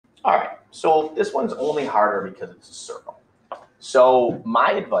All right, so this one's only harder because it's a circle. So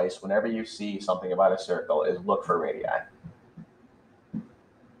my advice whenever you see something about a circle is look for radii.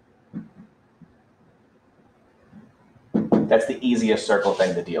 That's the easiest circle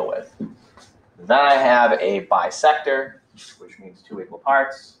thing to deal with. Then I have a bisector, which means two equal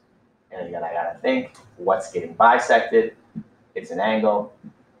parts. And again, I gotta think, what's getting bisected? It's an angle.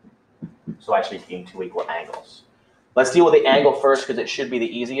 So I should be seeing two equal angles. Let's deal with the angle first because it should be the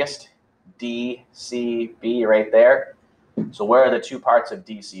easiest. DCB right there. So where are the two parts of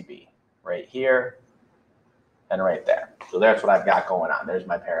DCB? Right here and right there. So that's what I've got going on. There's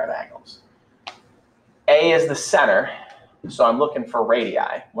my pair of angles. A is the center. So I'm looking for radii.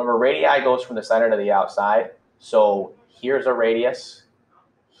 Remember, radii goes from the center to the outside. So here's a radius.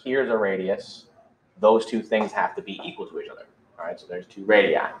 Here's a radius. Those two things have to be equal to each other. All right, so there's two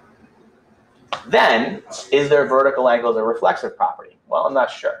radii. Then, is there vertical angles a reflexive property? Well, I'm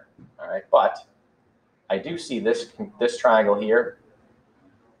not sure. All right, but I do see this triangle here,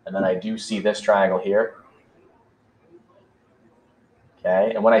 and then I do see this triangle here.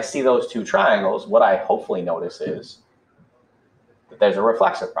 Okay, and when I see those two triangles, what I hopefully notice is that there's a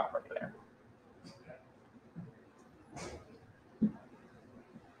reflexive property there.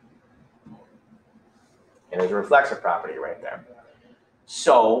 And there's a reflexive property right there.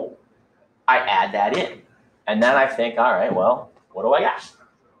 So I add that in. And then I think, all right, well, what do I got?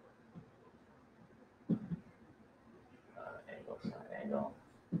 Angle, side, angle.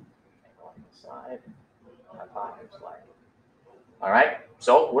 Angle on the side. Hypotenuse line. All right,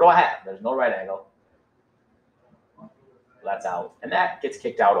 so what do I have? There's no right angle. That's out. And that gets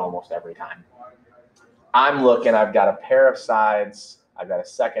kicked out almost every time. I'm looking, I've got a pair of sides. I've got a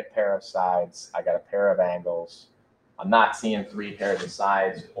second pair of sides. I got a pair of angles. I'm not seeing three pairs of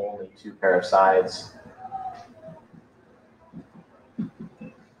sides, only two pair of sides.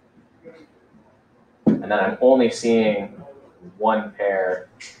 And then I'm only seeing one pair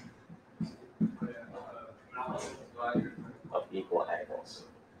of equal angles.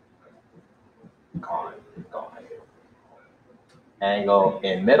 Gone. Angle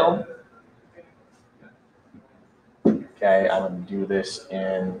in middle. Okay, I'm going to do this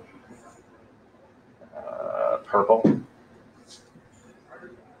in purple.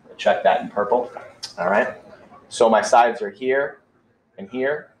 Check that in purple. All right. So my sides are here and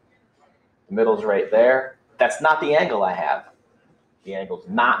here. The middle's right there. That's not the angle I have. The angle's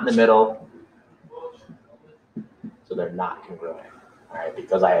not in the middle. So they're not congruent. All right,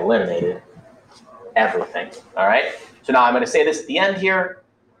 because I eliminated everything. All right. So now I'm going to say this at the end here.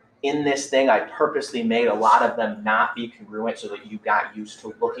 In this thing, I purposely made a lot of them not be congruent so that you got used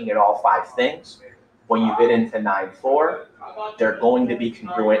to looking at all five things. When you get into 9-4, they're going to be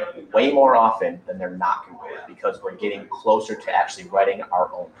congruent way more often than they're not congruent because we're getting closer to actually writing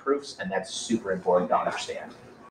our own proofs, and that's super important to understand.